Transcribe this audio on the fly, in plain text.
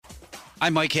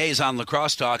I'm Mike Hayes on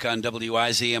Lacrosse Talk on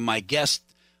WIZM. My guest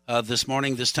this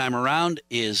morning, this time around,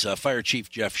 is Fire Chief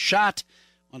Jeff Schott.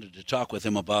 Wanted to talk with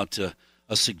him about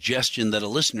a suggestion that a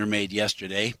listener made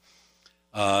yesterday.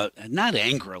 Not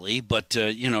angrily, but,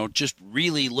 just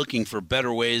really looking for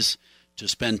better ways to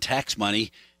spend tax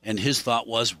money. And his thought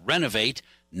was renovate,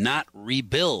 not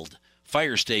rebuild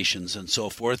fire stations and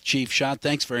so forth. Chief Schott,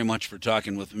 thanks very much for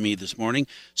talking with me this morning.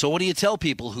 So what do you tell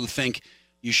people who think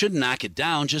you shouldn't knock it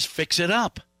down, just fix it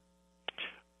up?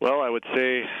 Well, I would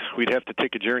say we'd have to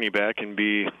take a journey back and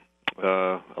be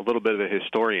a little bit of a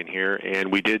historian here,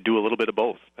 and we did do a little bit of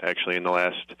both, actually, in the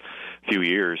last few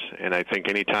years. And I think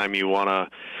anytime you want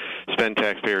to spend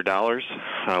taxpayer dollars,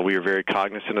 we are very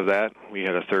cognizant of that. We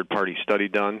had a third-party study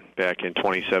done back in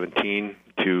 2017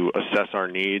 to assess our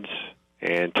needs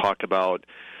and talk about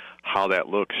how that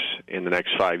looks in the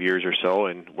next 5 years or so,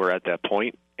 and we're at that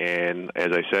point. And as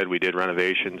I said, we did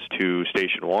renovations to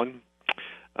Station 1.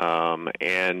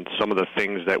 And some of the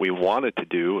things that we wanted to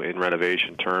do in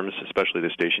renovation terms, especially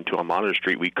the Station 2 on Monitor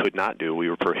Street, we could not do. We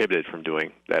were prohibited from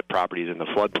doing. That property is in the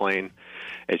floodplain.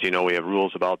 As you know, we have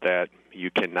rules about that. You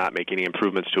cannot make any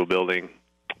improvements to a building.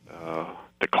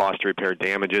 The cost to repair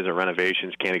damages or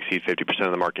renovations can't exceed 50% of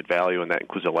the market value, and that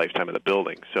includes the lifetime of the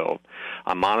building. So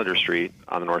on Monitor Street,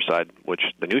 on the north side, which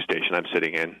the new station I'm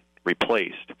sitting in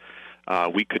replaced,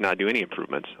 we could not do any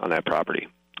improvements on that property,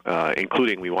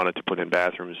 including we wanted to put in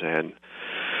bathrooms and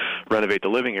renovate the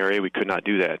living area. We could not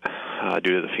do that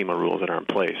due to the FEMA rules that are in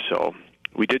place. So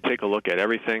we did take a look at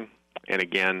everything. And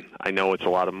again, I know it's a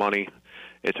lot of money.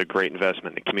 It's a great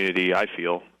investment in the community, I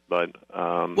feel. But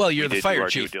well, you're the fire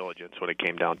chief. chief. Due diligence when it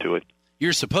came down to it.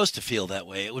 You're supposed to feel that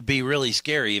way. It would be really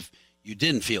scary if you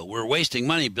didn't feel. We're wasting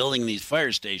money building these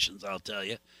fire stations, I'll tell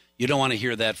you. You don't want to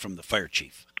hear that from the fire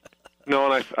chief. No,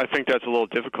 and I think that's a little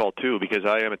difficult, too, because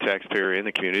I am a taxpayer in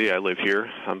the community. I live here.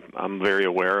 I'm very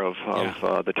aware of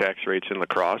the tax rates in La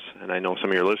Crosse, and I know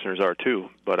some of your listeners are, too.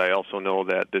 But I also know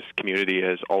that this community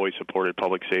has always supported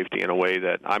public safety in a way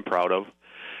that I'm proud of.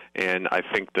 And I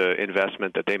think the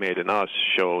investment that they made in us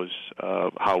shows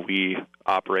how we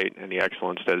operate and the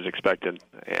excellence that is expected.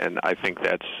 And I think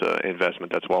that's an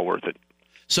investment that's well worth it.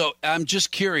 So I'm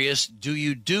just curious, do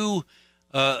you do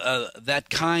that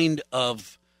kind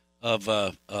of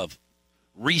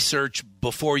research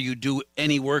before you do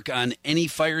any work on any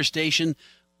fire station?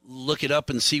 Look it up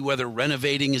and see whether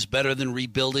renovating is better than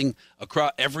rebuilding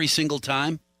across every single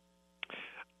time?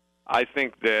 I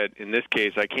think that in this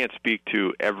case, I can't speak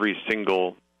to every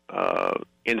single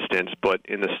instance, but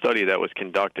in the study that was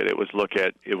conducted, it was looked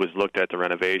at the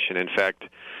renovation. In fact,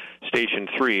 Station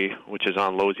 3, which is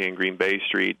on Losey and Green Bay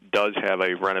Street, does have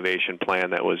a renovation plan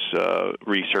that was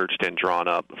researched and drawn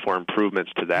up for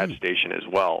improvements to that station as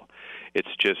well. It's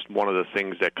just one of the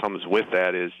things that comes with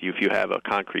that is if you have a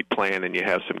concrete plan and you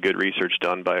have some good research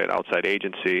done by an outside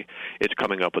agency, it's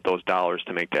coming up with those dollars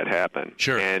to make that happen.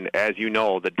 Sure. And as you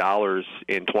know, the dollars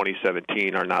in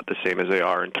 2017 are not the same as they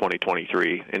are in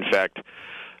 2023. In fact,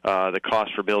 the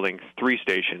cost for building 3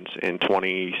 stations in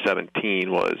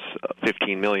 2017 was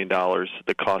 $15 million.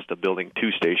 The cost of building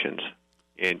 2 stations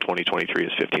in 2023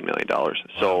 is $15 million. Wow.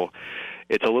 So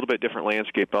it's a little bit different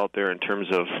landscape out there in terms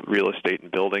of real estate and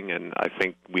building, and I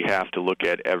think we have to look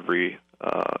at every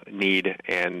need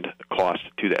and cost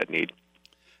to that need.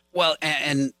 Well,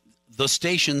 and the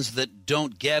stations that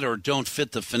don't get or don't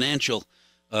fit the financial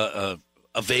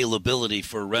availability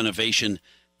for renovation,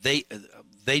 they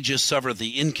just suffer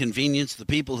the inconvenience. The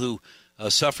people who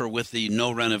suffer with the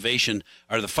no renovation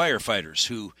are the firefighters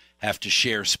who have to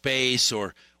share space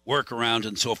or work around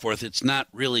and so forth. It's not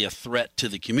really a threat to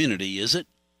the community, is it?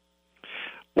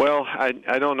 Well,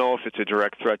 I don't know if it's a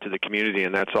direct threat to the community,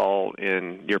 and that's all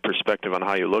in your perspective on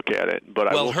how you look at it.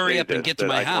 But well, hurry up and get to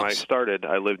my house. When I started,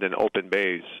 I lived in open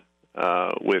bays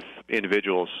with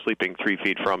individuals sleeping 3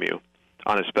 feet from you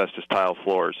on asbestos tile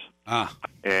floors.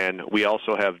 And we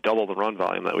also have double the run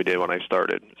volume that we did when I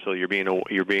started. So you're being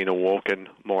awoken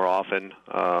more often.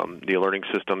 The alerting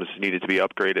systems needed to be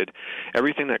upgraded.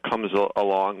 Everything that comes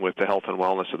along with the health and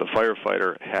wellness of the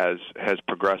firefighter has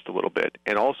progressed a little bit.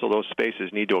 And also those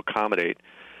spaces need to accommodate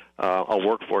a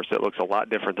workforce that looks a lot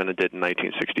different than it did in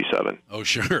 1967. Oh,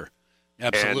 sure.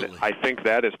 Absolutely. And I think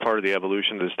that is part of the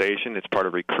evolution of the station. It's part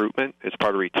of recruitment. It's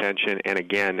part of retention. And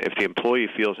again, if the employee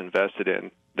feels invested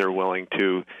in, they're willing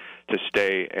to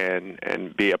stay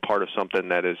and be a part of something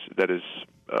that is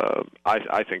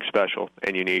I think special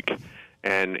and unique.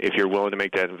 And if you're willing to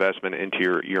make that investment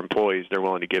into your employees, they're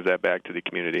willing to give that back to the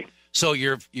community. So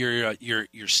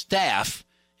your staff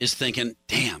is thinking,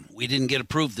 damn, we didn't get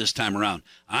approved this time around.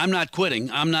 I'm not quitting.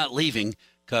 I'm not leaving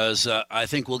because I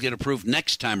think we'll get approved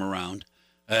next time around.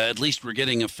 At least we're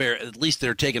getting at least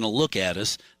they're taking a look at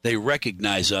us. They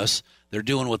recognize us. They're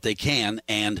doing what they can.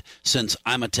 And since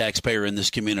I'm a taxpayer in this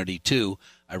community too,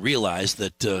 I realize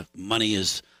that money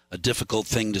is a difficult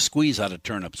thing to squeeze out of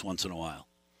turnips once in a while.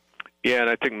 Yeah, and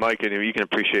I think, Mike, and you can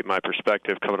appreciate my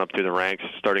perspective coming up through the ranks,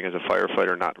 starting as a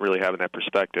firefighter, not really having that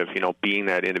perspective, being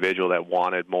that individual that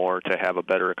wanted more to have a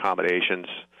better accommodations,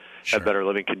 Sure. have better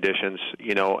living conditions,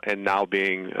 and now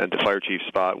being at the fire chief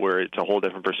spot where it's a whole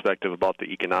different perspective about the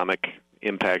economic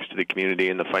impacts to the community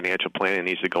and the financial plan that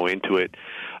needs to go into it.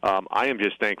 I am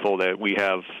just thankful that we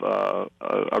have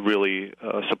a really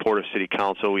supportive city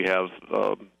council. We have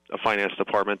a finance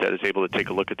department that is able to take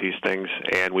a look at these things,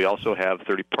 and we also have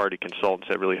third-party consultants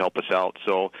that really help us out.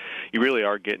 So you really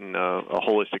are getting a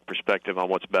holistic perspective on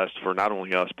what's best for not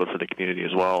only us but for the community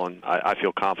as well. And I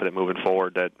feel confident moving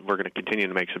forward that we're going to continue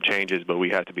to make some changes, but we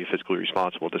have to be fiscally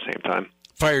responsible at the same time.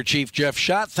 Fire Chief Jeff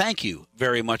Schott, thank you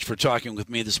very much for talking with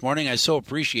me this morning. I so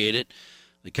appreciate it.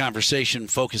 The conversation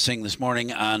focusing this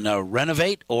morning on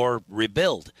renovate or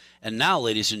rebuild. And now,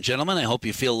 ladies and gentlemen, I hope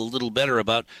you feel a little better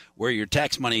about where your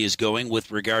tax money is going with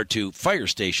regard to fire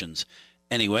stations.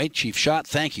 Anyway, Chief Schott,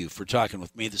 thank you for talking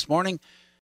with me this morning.